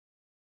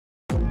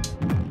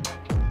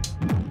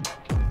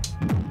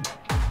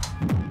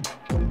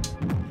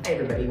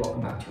everybody,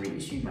 welcome back to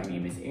REISSUED. My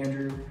name is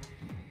Andrew.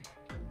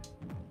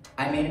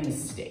 I made a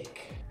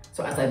mistake.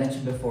 So as I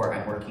mentioned before,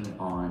 I'm working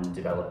on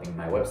developing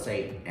my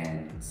website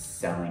and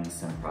selling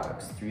some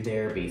products through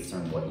there based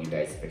on what you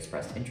guys have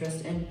expressed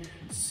interest in.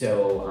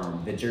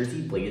 So the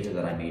jersey blazer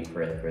that I made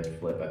for a thrift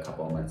flip a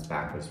couple of months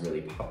back was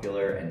really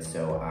popular, and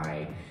so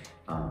I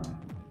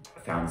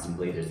found some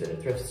blazers at a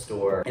thrift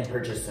store and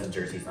purchased some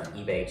jerseys on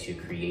eBay to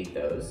create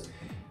those.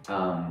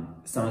 Some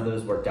of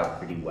those worked out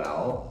pretty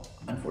well.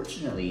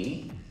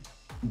 Unfortunately,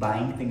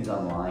 buying things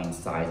online,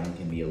 sizing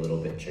can be a little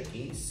bit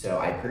tricky. So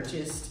I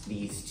purchased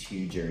these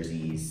two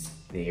jerseys.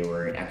 They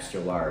were an extra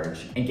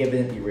large, and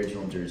given that the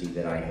original jersey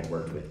that I had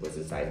worked with was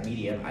a size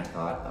medium, I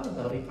thought, oh,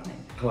 that'll be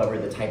fine. However,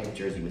 the type of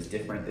jersey was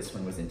different. This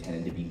one was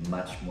intended to be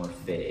much more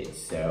fitted.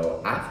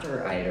 So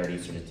after I had already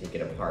sort of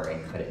taken it apart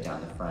and cut it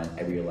down the front,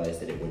 I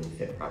realized that it wouldn't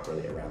fit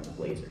properly around the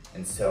blazer.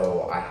 And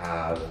so I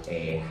have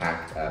a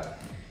hacked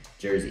up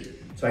jersey.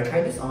 So I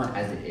tried this on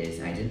as it is,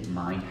 and I didn't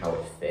mind how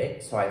it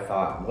fit. So I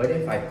thought, what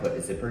if I put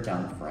a zipper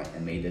down the front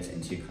and made this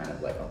into kind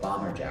of like a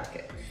bomber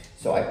jacket?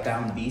 So I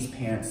found these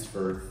pants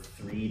for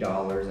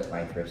 $3 at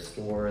my thrift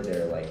store.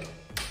 They're like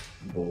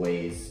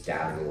boys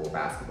dazzle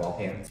basketball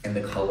pants. And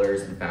the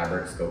colors and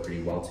fabrics go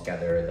pretty well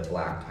together. The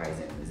black ties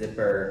in the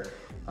zipper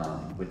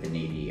with the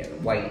navy and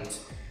the white.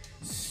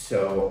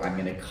 So I'm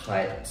gonna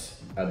cut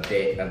a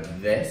bit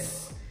of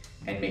this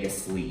and make a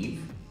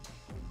sleeve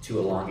to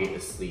elongate the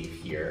sleeve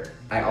here.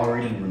 I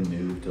already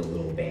removed a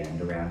little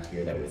band around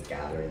here that was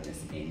gathering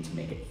this in to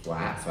make it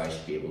flat, so I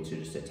should be able to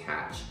just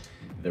attach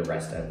the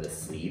rest of the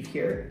sleeve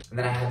here. And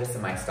then I had this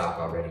in my stock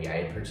already.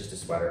 I had purchased a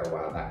sweater a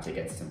while back to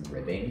get some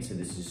ribbing, so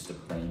this is just a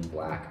plain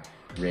black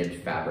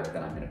ribbed fabric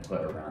that I'm gonna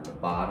put around the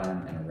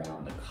bottom and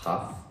around the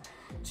cuff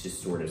to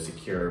sort of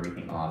secure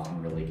everything off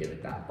and really give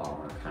it that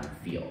bomber kind of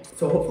feel.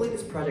 So hopefully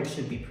this project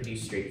should be pretty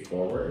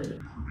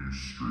straightforward.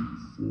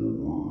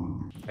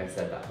 I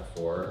said that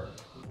before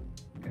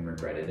and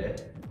regretted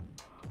it,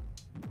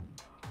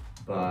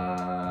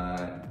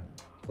 but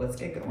let's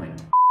get going.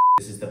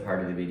 This is the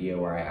part of the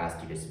video where I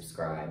ask you to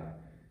subscribe.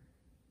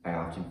 I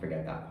often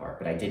forget that part,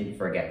 but I didn't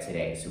forget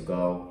today, so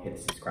go hit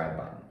the subscribe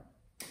button.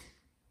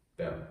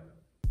 Boom.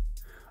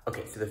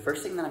 Okay, so the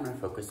first thing that I'm gonna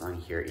focus on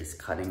here is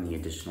cutting the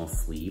additional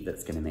sleeve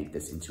that's gonna make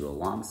this into a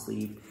long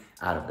sleeve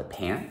out of the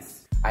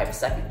pants. I have a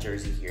second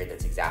jersey here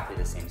that's exactly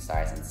the same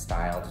size and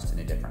style, just in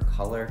a different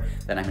color,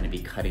 that I'm gonna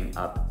be cutting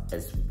up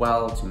as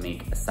well to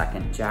make a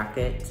second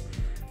jacket.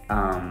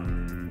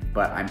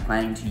 But I'm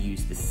planning to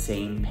use the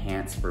same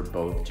pants for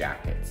both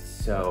jackets.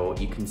 So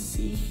you can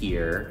see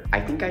here, I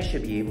think I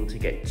should be able to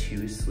get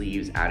 2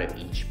 sleeves out of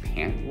each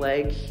pant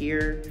leg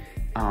here.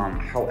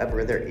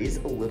 However, there is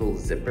a little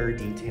zipper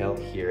detail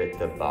here at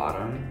the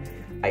bottom.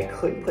 I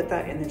could put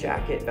that in the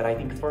jacket, but I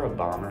think for a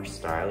bomber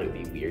style, it would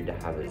be weird to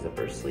have a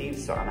zipper sleeve.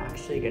 So I'm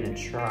actually gonna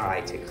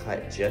try to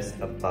cut just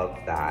above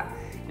that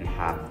and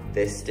have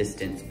this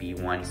distance be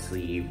one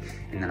sleeve.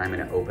 And then I'm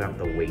gonna open up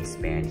the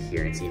waistband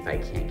here and see if I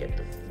can't get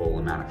the full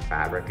amount of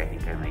fabric. I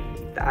think I might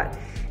need that.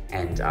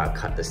 And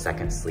cut the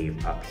second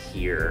sleeve up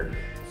here.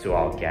 So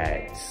I'll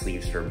get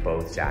sleeves for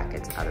both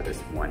jackets out of this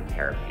one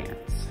pair of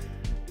pants.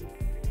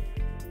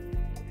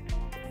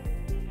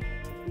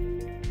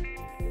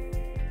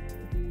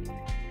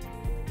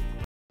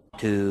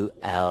 2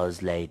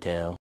 hours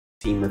later.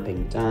 Seam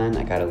ripping done.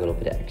 I got a little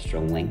bit of extra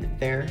length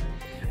there.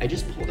 I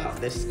just pulled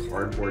out this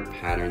cardboard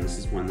pattern. This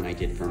is one that I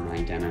did for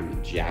my denim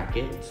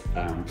jacket.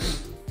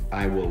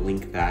 I will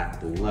link that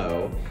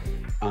below.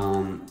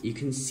 You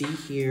can see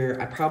here,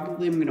 I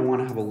probably am gonna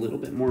wanna have a little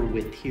bit more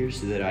width here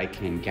so that I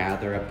can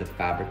gather up the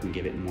fabric and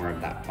give it more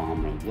of that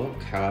bomber look.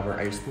 However,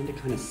 I just wanted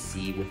to kind of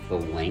see with the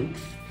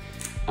length.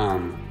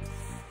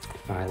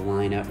 If I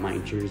line up my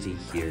jersey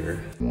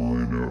here, it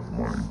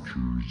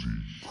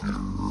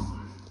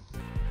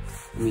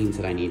means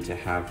that I need to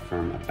have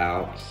from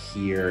about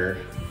here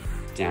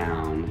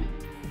down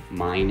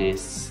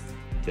minus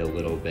the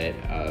little bit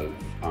of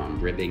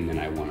ribbing that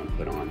I want to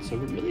put on. So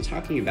we're really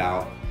talking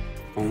about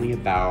only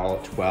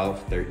about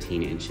 12,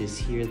 13 inches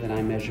here that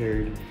I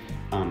measured.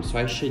 So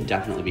I should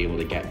definitely be able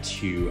to get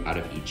 2 out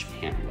of each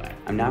pant leg.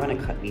 I'm now gonna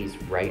cut these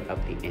right up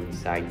the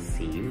inside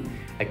seam.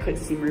 I could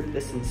seam rip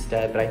this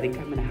instead, but I think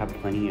I'm gonna have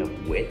plenty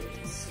of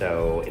width,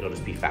 so it'll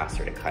just be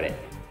faster to cut it.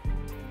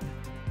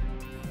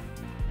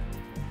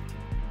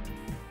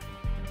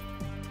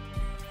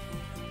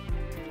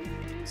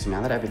 So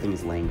now that everything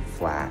is laying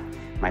flat,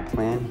 my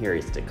plan here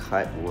is to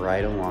cut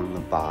right along the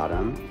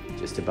bottom,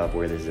 just above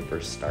where the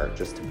zippers start,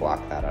 just to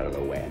block that out of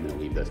the way. I'm gonna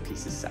leave those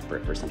pieces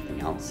separate for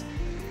something else.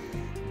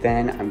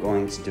 Then I'm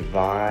going to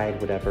divide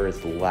whatever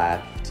is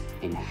left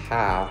in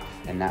half,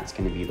 and that's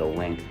gonna be the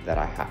length that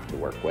I have to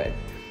work with.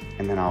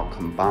 And then I'll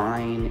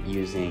combine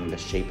using the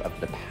shape of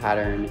the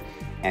pattern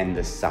and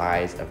the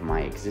size of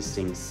my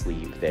existing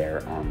sleeve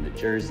there on the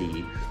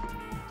jersey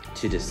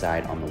to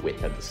decide on the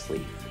width of the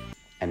sleeve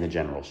and the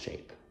general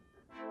shape.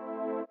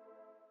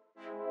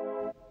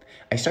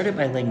 I started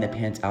by laying the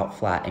pants out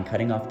flat and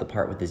cutting off the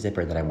part with the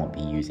zipper that I won't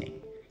be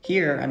using.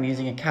 Here, I'm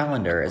using a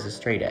calendar as a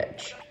straight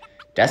edge.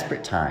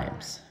 Desperate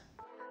times.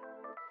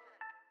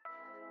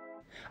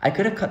 I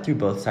could have cut through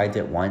both sides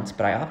at once,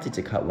 but I opted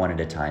to cut one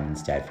at a time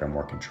instead for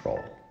more control.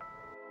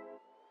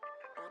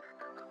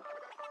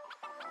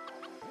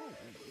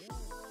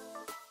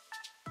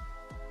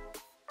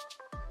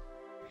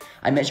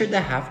 I measured the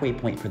halfway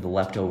point for the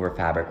leftover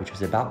fabric, which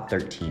was about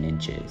 13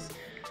 inches.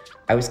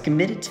 I was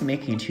committed to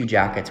making 2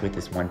 jackets with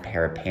this one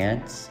pair of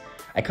pants.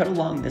 I cut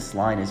along this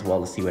line as well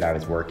to see what I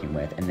was working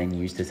with, and then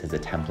used this as a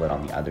template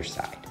on the other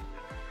side.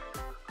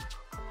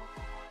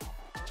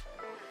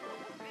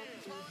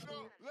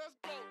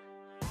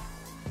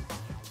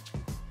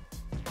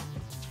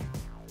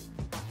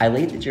 I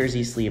laid the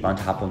jersey sleeve on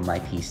top of my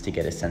piece to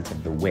get a sense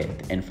of the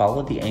width, and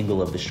followed the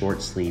angle of the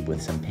short sleeve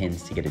with some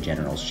pins to get a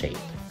general shape.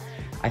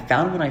 I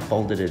found when I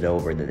folded it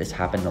over that this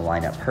happened to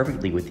line up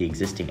perfectly with the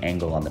existing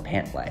angle on the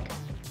pant leg.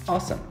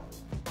 Awesome.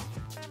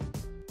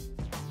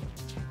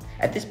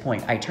 At this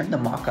point, I turned the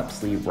mock-up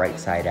sleeve right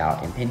side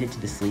out and pinned it to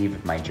the sleeve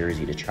of my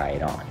jersey to try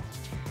it on.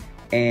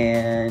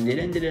 And it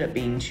ended up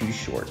being too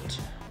short.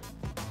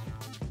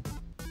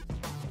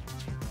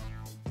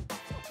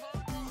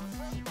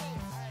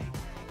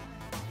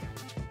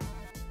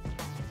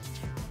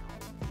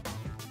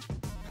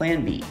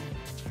 Plan B.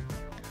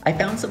 I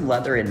found some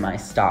leather in my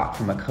stock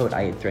from a coat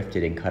I had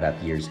thrifted and cut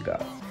up years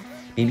ago.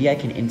 Maybe I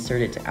can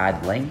insert it to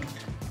add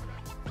length?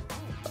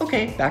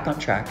 Okay, back on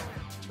track.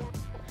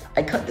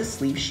 I cut the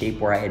sleeve shape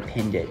where I had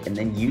pinned it and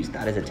then used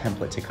that as a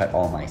template to cut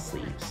all my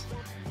sleeves.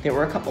 There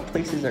were a couple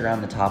places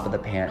around the top of the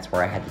pants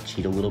where I had to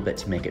cheat a little bit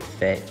to make it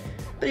fit,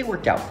 but it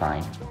worked out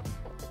fine.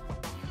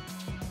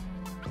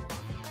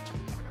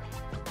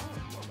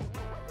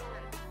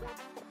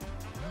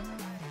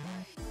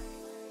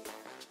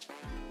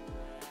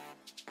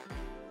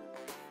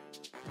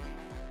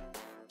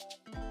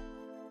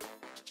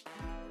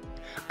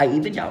 I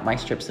evened out my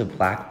strips of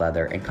black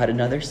leather and cut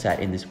another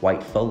set in this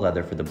white faux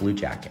leather for the blue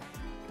jacket.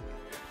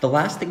 The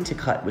last thing to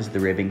cut was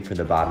the ribbing for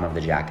the bottom of the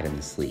jacket and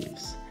the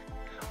sleeves.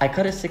 I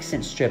cut a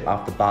 6-inch strip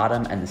off the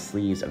bottom and the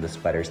sleeves of the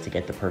sweaters to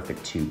get the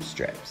perfect tube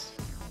strips.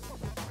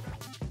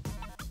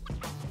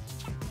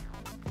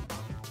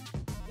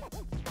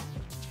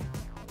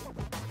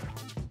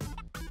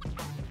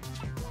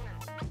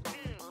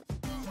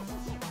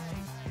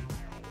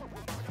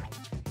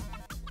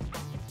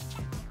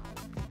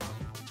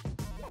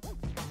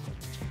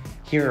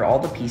 Here are all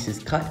the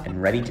pieces cut and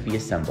ready to be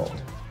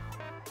assembled.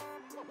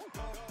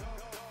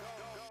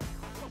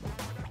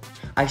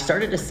 I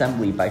started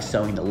assembly by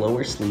sewing the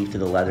lower sleeve to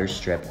the leather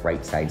strip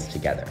right sides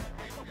together.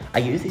 I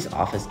used these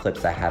office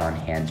clips I had on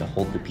hand to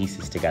hold the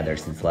pieces together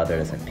since leather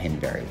doesn't pin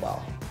very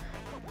well.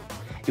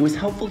 It was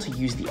helpful to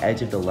use the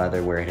edge of the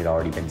leather where it had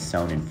already been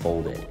sewn and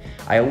folded.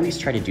 I always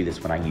try to do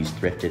this when I use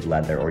thrifted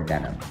leather or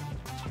denim.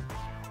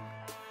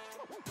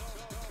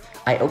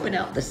 I open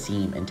out the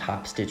seam and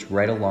top stitch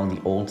right along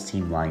the old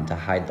seam line to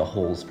hide the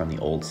holes from the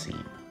old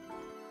seam.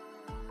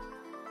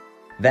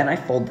 Then I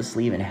fold the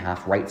sleeve in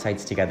half right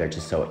sides together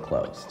to sew it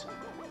closed.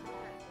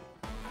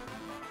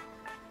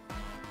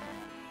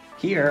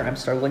 Here, I'm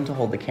struggling to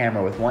hold the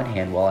camera with one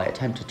hand while I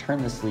attempt to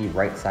turn the sleeve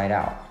right side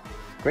out.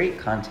 Great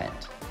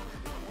content.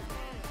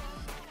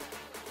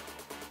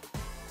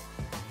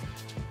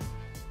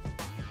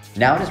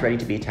 Now it is ready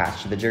to be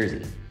attached to the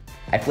jersey.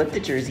 I flip the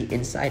jersey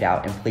inside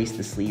out and place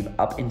the sleeve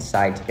up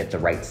inside to get the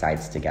right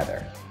sides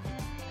together.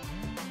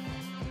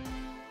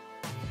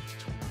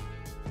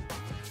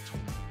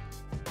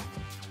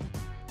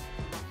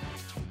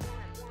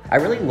 I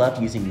really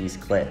love using these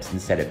clips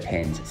instead of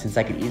pins since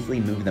I could easily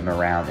move them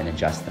around and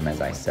adjust them as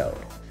I sewed.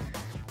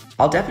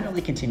 I'll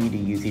definitely continue to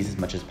use these as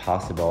much as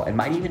possible and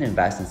might even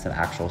invest in some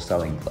actual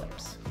sewing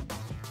clips.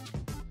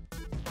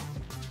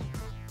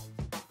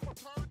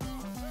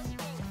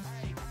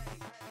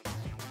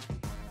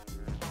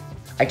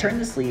 I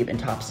turned the sleeve and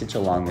top stitch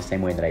along the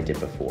same way that I did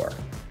before.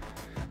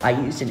 I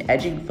used an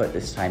edging foot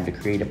this time to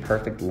create a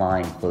perfect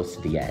line close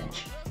to the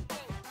edge.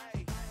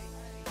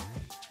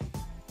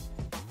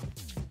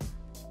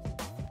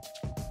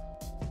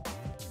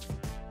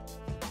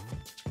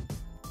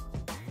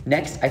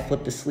 Next, I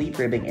flip the sleeve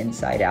ribbing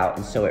inside out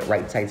and sew it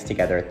right sides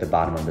together at the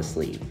bottom of the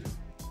sleeve.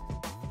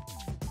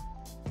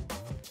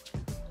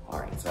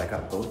 Alright, so I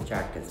got both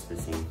jackets to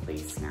the same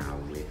place now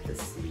with the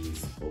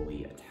sleeves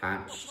fully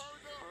attached.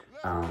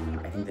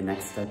 I think the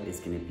next step is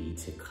going to be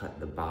to cut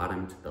the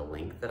bottom to the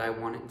length that I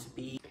want it to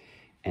be.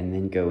 And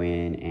then go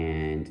in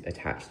and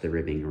attach the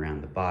ribbing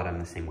around the bottom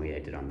the same way I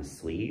did on the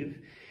sleeve.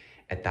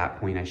 At that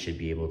point, I should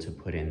be able to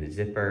put in the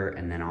zipper,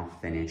 and then I'll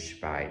finish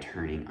by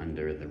turning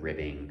under the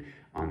ribbing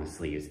on the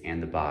sleeves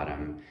and the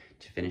bottom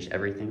to finish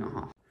everything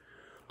off.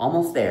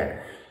 Almost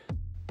there.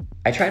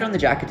 I tried on the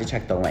jacket to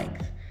check the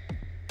length.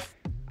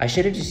 I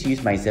should have just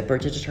used my zipper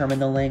to determine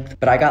the length,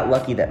 but I got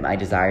lucky that my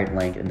desired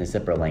length and the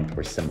zipper length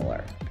were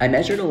similar. I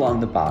measured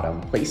along the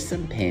bottom, placed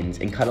some pins,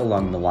 and cut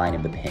along the line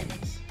of the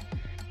pins.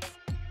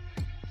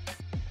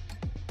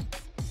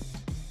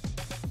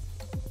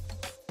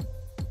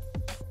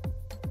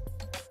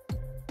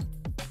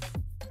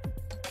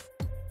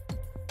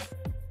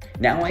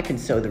 Now I can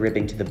sew the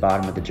ribbing to the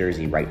bottom of the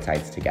jersey right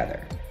sides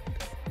together.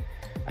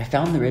 I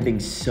found the ribbing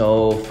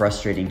so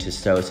frustrating to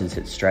sew since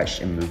it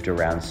stretched and moved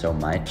around so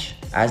much,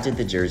 as did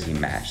the jersey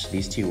mesh.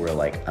 These two were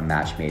like a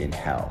match made in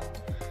hell.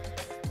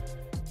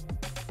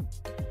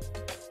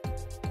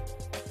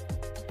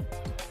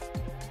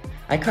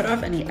 I cut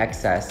off any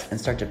excess and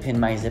start to pin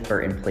my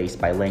zipper in place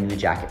by laying the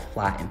jacket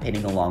flat and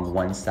pinning along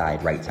one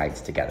side, right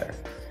sides together.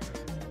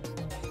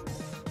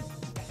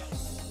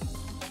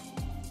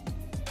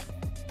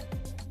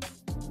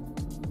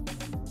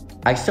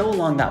 I sew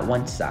along that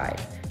one side,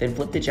 then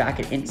flip the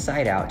jacket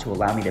inside out to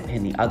allow me to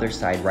pin the other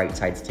side, right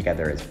sides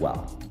together as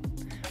well.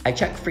 I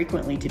check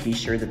frequently to be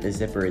sure that the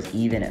zipper is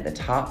even at the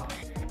top,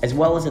 as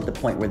well as at the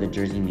point where the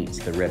jersey meets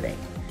the ribbing.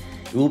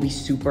 It will be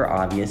super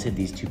obvious if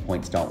these 2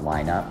 points don't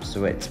line up,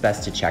 so it's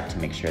best to check to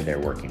make sure they're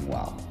working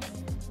well.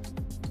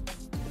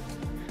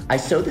 I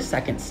sew the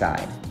second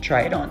side,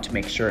 try it on to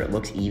make sure it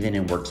looks even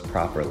and works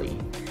properly,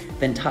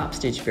 then top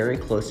stitch very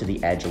close to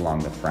the edge along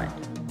the front.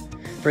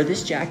 For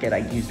this jacket, I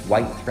used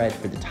white thread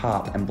for the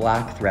top and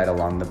black thread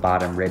along the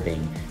bottom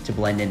ribbing to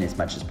blend in as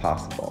much as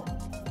possible.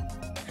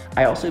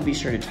 I also be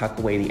sure to tuck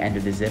away the end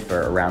of the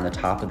zipper around the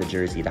top of the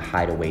jersey to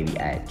hide away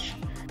the edge.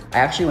 I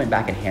actually went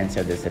back and hand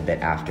sewed this a bit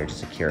after to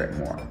secure it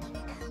more.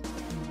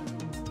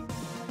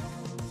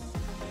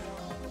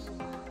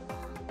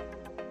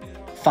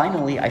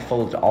 Finally, I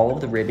folded all of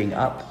the ribbing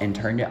up and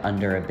turned it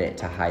under a bit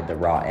to hide the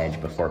raw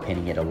edge before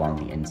pinning it along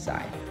the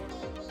inside.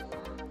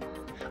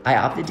 I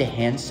opted to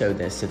hand sew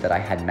this so that I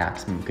had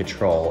maximum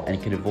control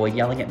and could avoid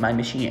yelling at my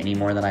machine any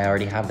more than I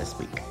already have this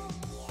week.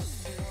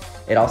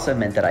 It also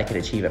meant that I could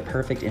achieve a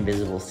perfect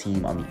invisible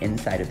seam on the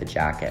inside of the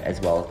jacket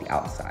as well as the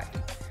outside.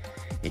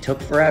 It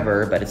took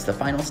forever, but it's the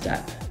final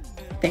step.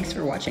 Thanks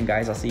for watching,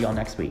 guys. I'll see you all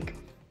next week.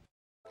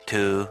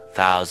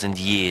 2,000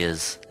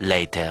 years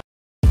later.